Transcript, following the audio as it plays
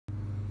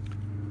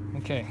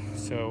Okay,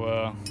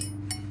 so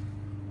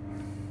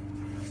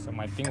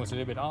my thing was a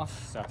little bit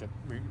off, so I have to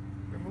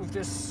remove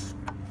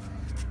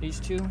these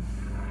two,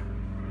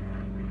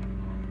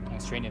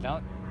 and straighten it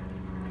out.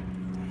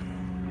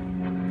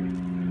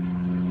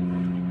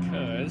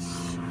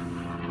 Because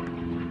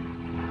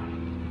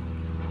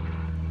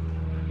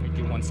we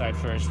do one side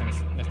first.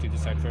 Let's do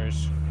this side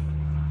first.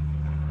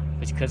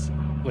 It's because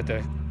with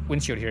the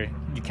windshield here,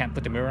 you can't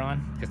put the mirror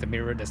on because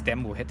the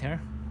stem will hit here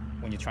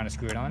when you're trying to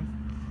screw it on.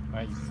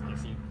 Right?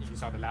 You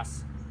saw the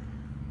last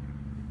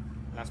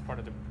part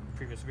of the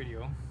previous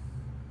video.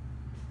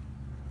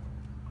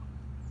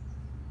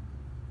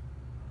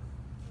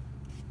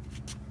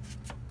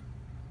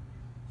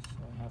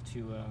 So I have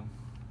to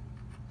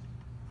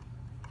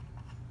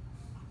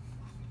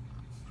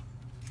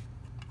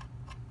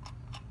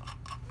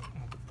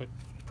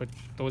put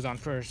those on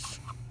first,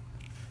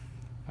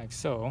 like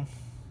so.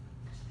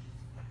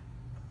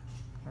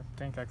 I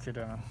think I could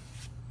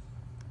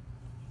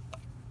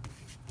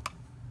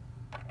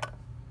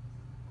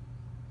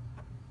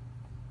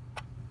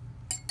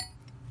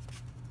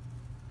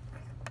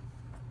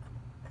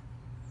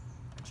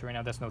so right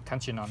now there's no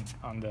tension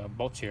on the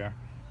bolts here,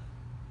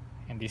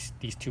 and these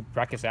two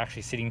brackets are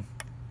actually sitting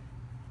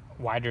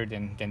wider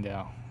than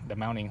the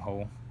mounting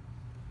hole.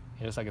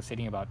 It looks like it's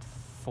sitting about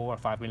 4 or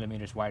 5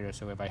 millimeters wider,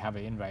 so if I have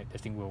it in right,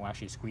 this thing will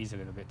actually squeeze a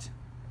little bit.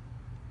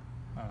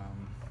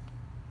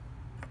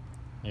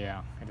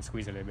 Yeah, it'll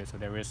squeeze a little bit, so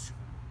there is,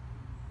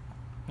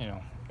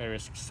 there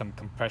is some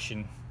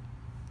compression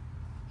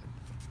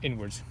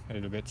inwards a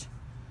little bit,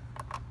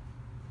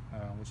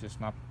 which is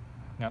not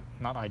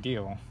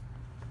ideal,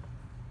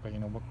 but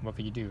what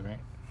can you do, right?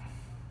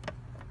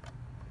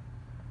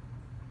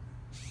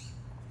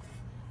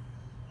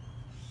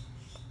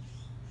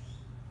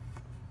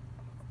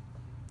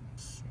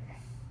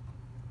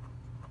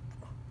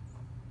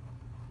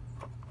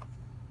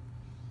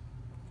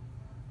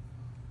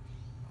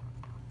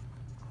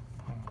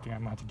 I think I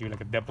might have to do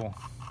like a double,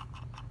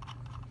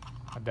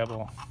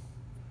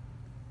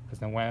 because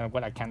then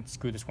what I can't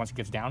screw this once it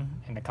gets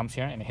down and it comes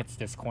here and it hits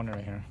this corner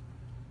right here.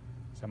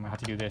 So I'm gonna have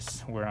to do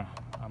this where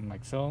I'm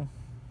like so,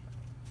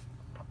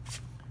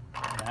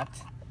 that,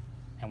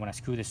 and when I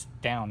screw this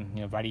down,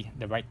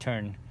 the right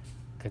turn,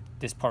 because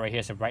this part right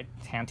here is the right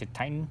hand to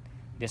tighten,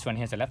 this one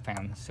here is the left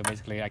hand. So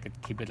basically I could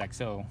keep it like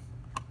so,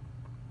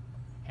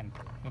 and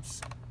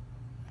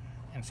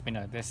spin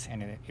it like this,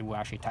 and it will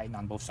actually tighten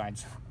on both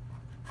sides.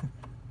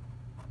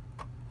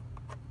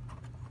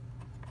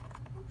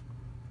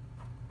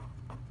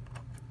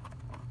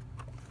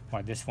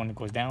 While this one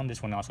goes down,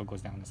 this one also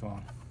goes down as well.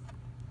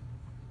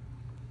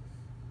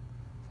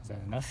 Is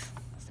that enough?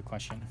 That's the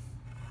question.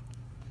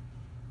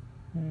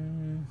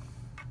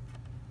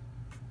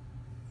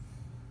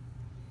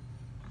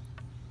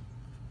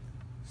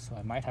 So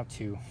I might have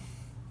to.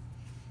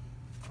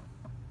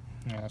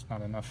 Yeah, that's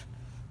not enough.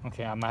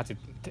 Okay, I'm gonna have to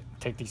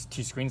take these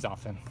two screens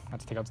off then. I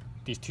have to take out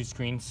these two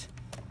screens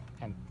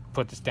and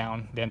put this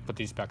down, then put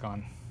these back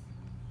on,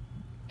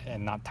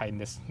 and not tighten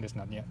this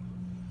nut yet.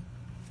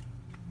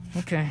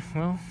 Okay,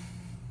 well,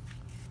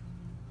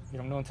 you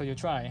don't know until you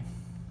try.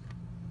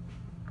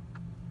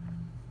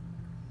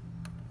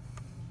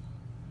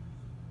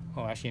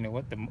 Oh, actually, you know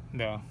what? The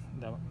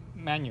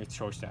manual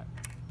shows that.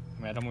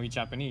 I mean, I don't read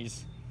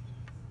Japanese,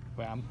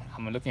 but I'm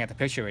looking at the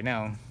picture right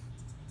now.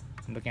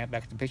 I'm looking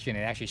back at the picture, and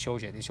it actually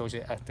shows it. It shows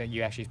it that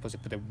you're actually supposed to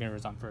put the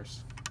mirrors on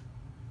first.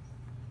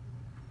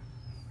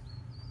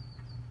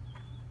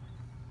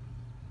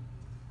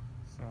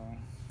 So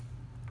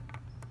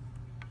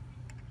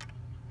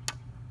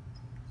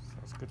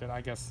it's good that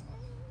I guess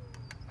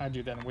I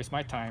do that and waste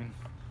my time,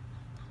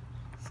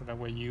 so that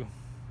way you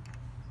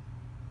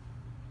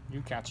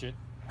catch it,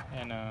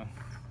 and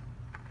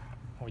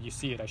or you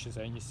see it, I should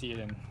say. You see it,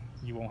 and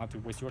you won't have to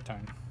waste your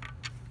time.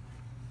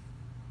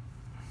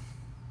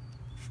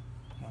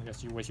 Well, I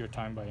guess you waste your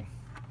time by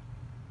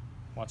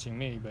watching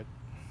me, but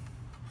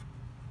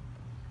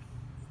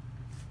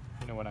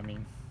you know what I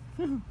mean.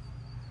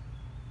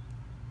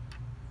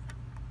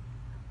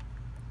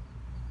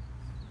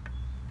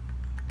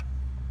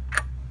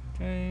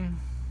 Okay.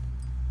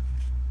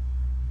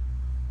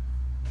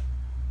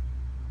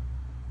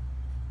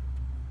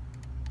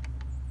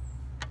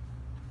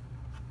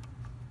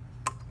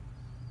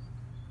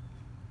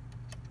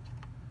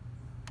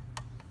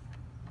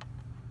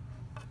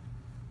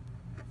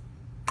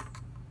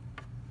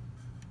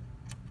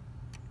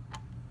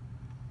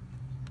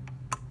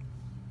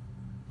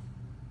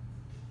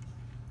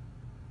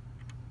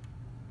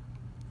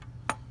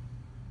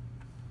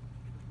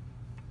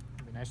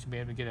 It'd be nice to be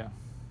able to get a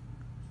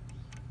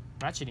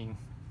ratcheting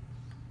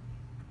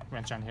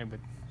wrench on here, but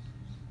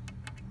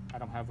I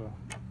don't have a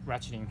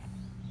ratcheting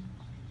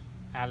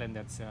Allen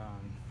that's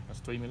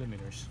 3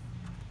 millimeters.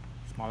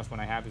 Smallest one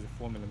I have is a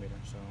 4 millimeter,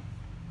 so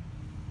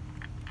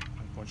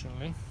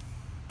unfortunately.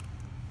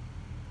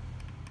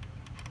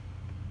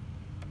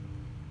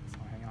 So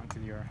hang on to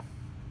your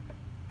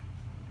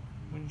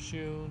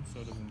windshield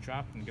so it doesn't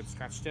drop and get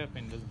scratched up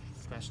and doesn't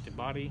scratch the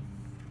body,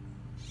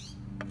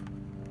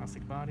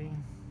 plastic body.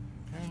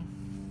 Okay.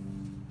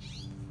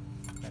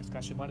 Did I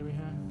scratch the body right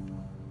here?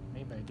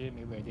 Maybe I did,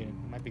 maybe I didn't.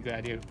 It might be a good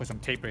idea to put some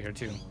tape right here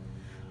too.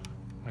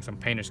 Like some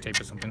painter's tape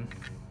or something.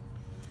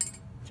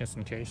 Just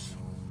in case.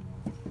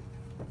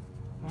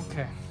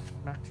 Okay,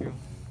 back to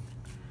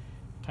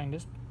tying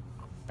this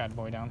bad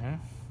boy down here.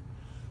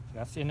 So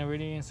that's in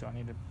already, so I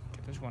need to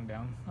get this one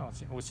down. Oh,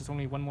 it's just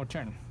only one more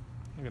turn.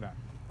 Look at that.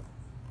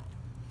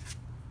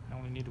 I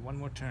only needed one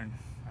more turn.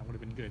 That would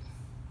have been good.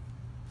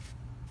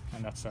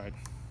 On that side.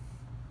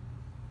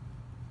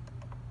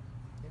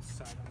 This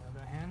side on the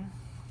other hand.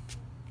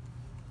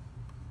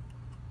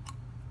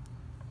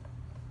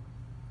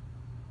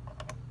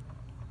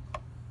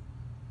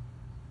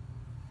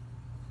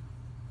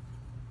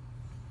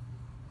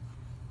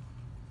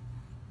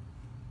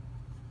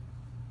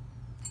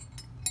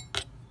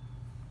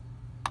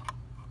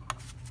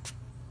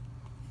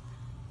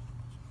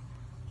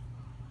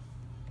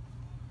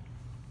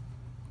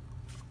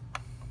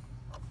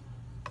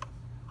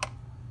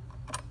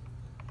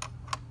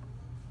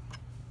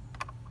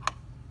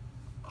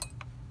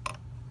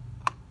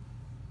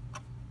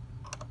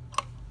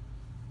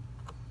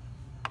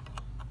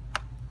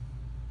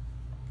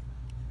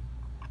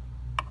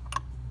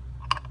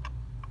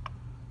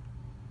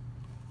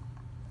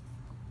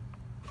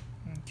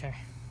 Okay,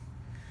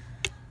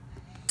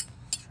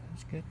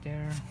 sounds good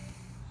there.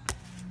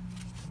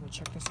 Let's double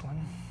check this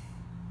one.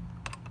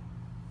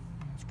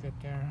 That's good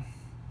there.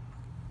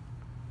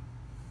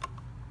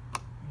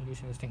 I'm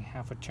using this thing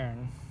half a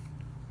turn,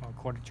 or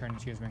quarter turn,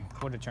 excuse me,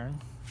 quarter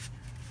turn.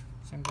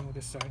 Same thing with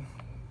this side.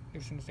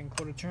 Using this thing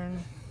quarter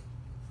turn.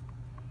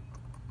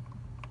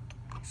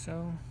 Like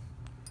so.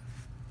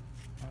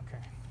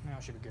 Okay, now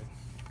it should be good.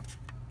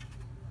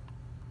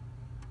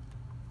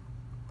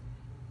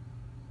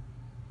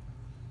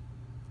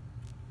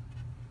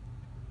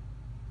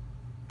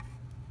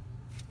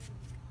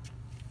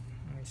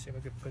 Let me see if I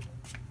could put.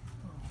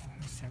 Let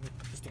me see if I could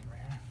put this thing right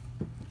here.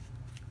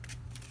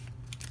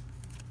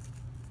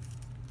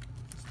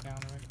 It's down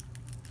right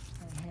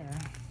here.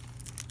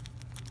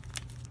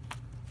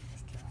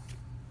 Just to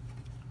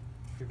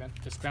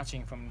prevent the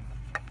scratching from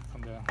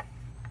the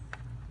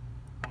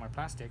on my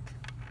plastic.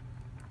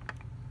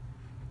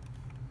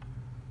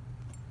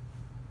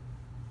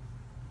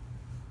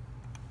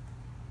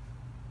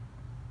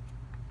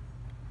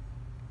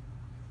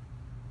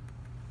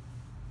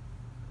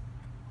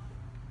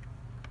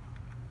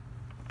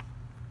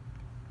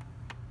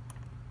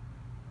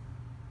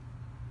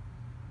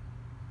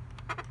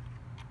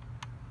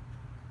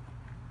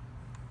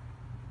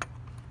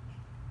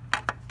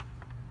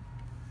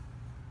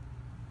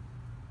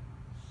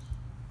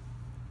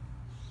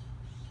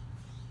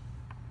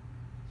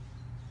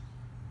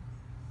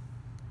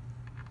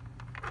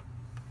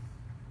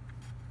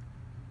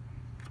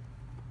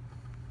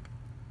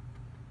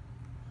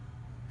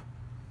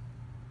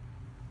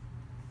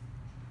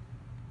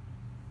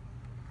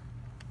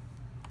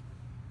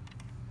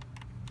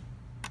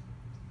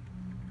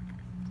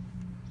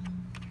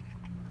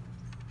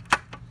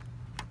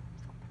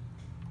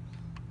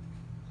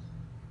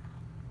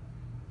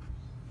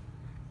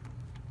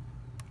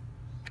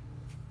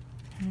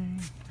 Okay,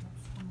 that's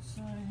one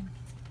side.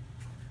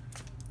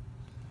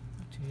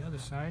 To the other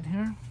side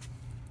here.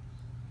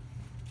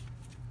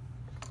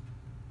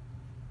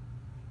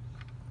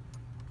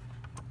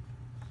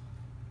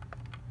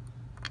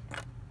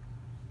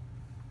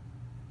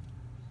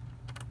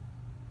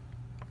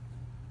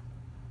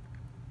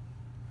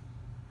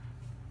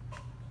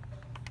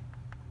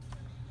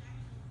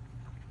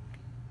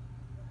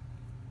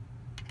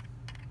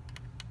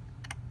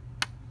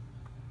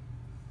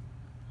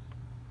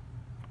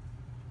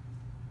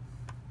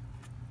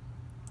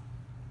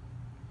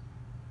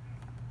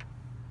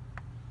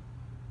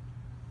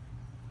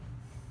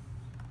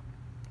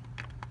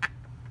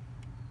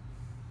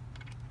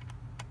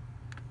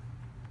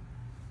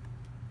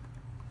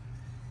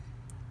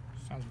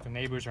 Sounds like the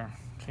neighbors are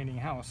cleaning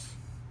house.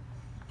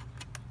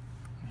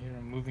 I hear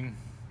them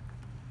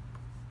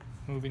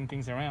moving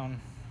things around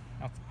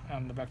out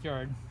in the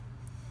backyard.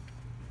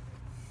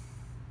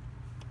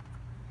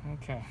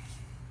 Okay.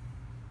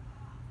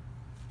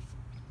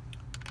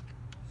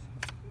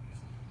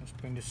 Let's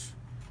bring this,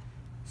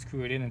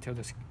 screw it in until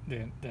the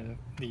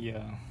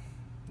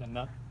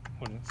nut,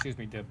 or excuse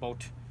me, the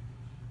bolt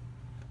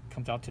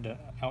comes out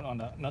on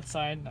the nut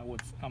side.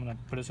 I'm gonna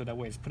put it so that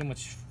way it's pretty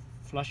much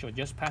flush or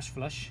just past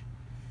flush.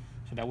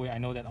 So that way I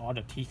know that all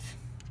the teeth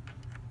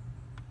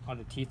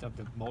of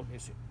the bolt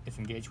is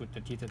engaged with the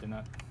teeth of the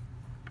nut.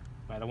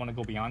 But I don't want to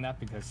go beyond that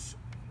because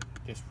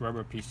this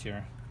rubber piece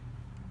here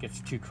gets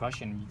too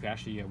crushed and you can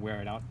actually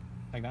wear it out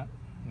like that.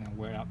 You know,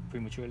 wear it out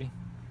prematurely.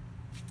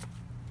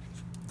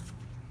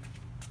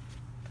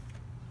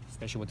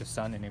 Especially with the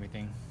sun and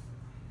everything.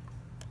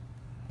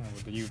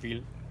 With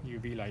the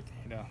UV light,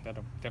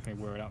 that'll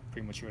definitely wear it out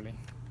prematurely.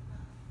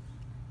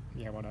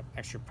 You have all that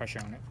extra pressure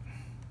on it.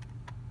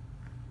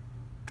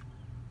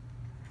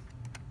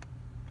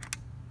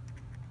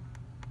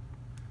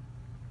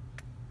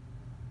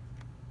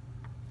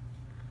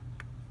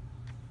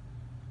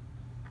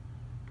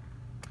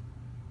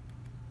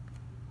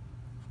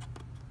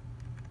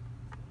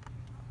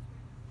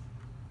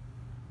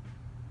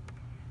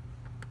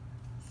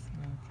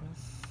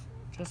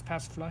 just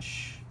past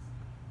flush.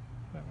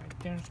 But right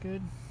there is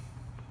good.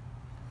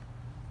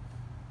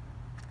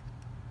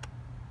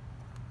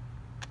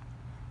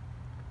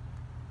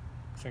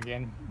 So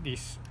again,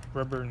 these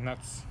rubber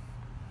nuts,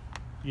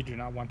 you do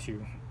not want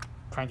to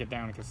crank it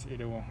down because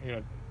it'll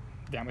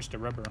damage the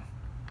rubber.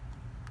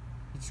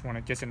 You just want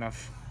it just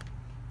enough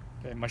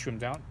that it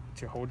mushrooms out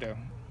to hold the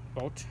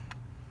bolt.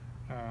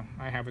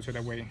 I have it so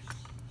that way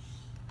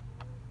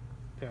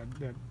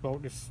the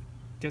bolt is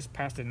just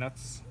past the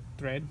nuts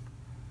thread,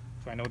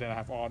 so I know that I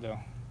have all the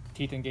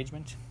teeth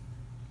engagement.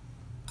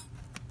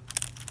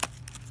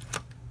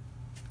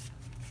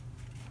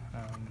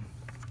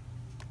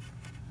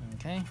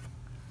 Okay,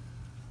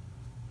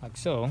 like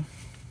so.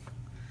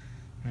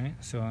 Right,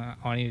 so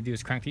all I need to do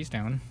is crank these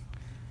down,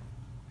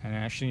 and I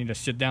actually need to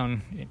sit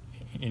down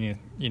in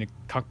a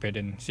cockpit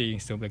and see.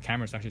 So the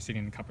camera's actually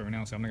sitting in the cockpit right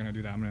now, so I'm not gonna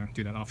do that. I'm gonna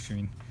do that off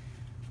screen,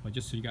 but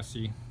just so you guys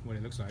see what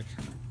it looks like.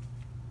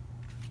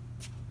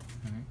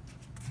 All right.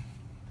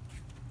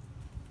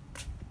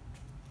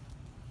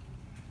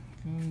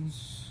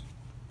 Goes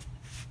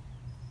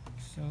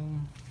so.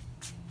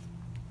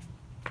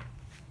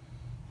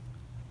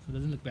 So it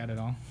doesn't look bad at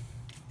all.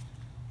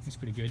 It's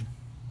pretty good.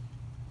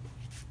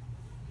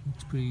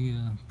 It's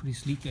pretty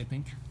sleek, I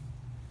think.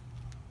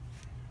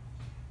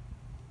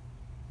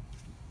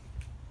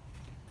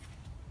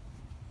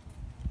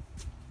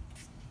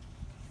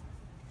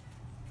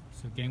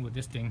 So again, with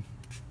this thing,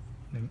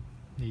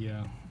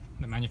 the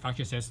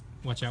manufacturer says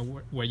watch out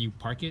where you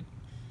park it,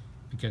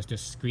 because the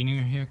screen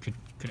here could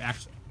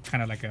act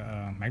kind of like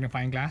a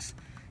magnifying glass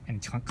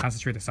and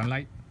concentrate the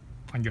sunlight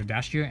on your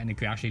dash here, and it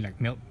could actually like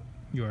melt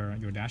your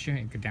dash here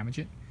and could damage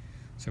it.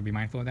 So be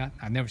mindful of that.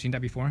 I've never seen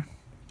that before.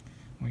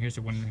 Well, here's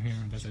the one here.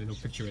 There's a little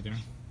picture right there.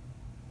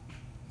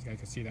 You guys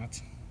can see that.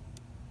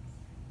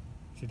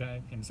 See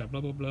that? And it's like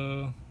blah blah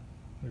blah.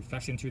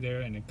 Reflects into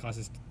there and it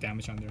causes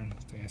damage on there.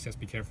 So it says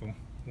be careful.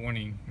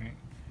 Warning, right?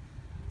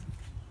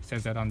 It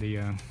says that on the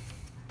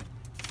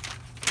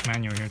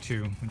manual here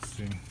too. Let's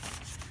see.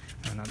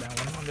 No, not that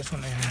one. On this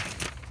one right here.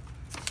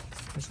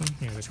 This one?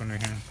 Yeah, this one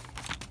right here.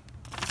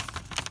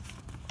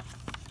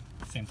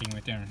 Same thing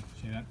right there.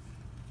 See that?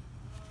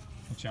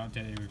 Watch out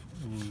that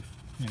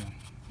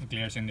it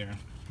glares in there.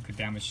 It could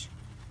damage,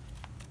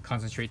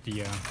 concentrate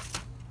the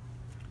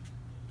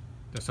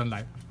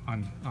sunlight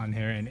on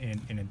here, and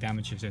it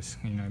damages this.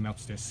 It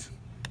melts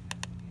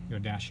your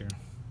dash here.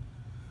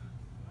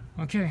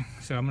 Okay,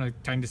 so I'm gonna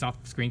tighten this off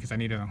screen because I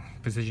need to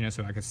position it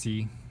so I can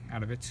see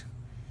out of it.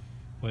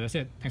 Well, that's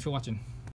it. Thanks for watching.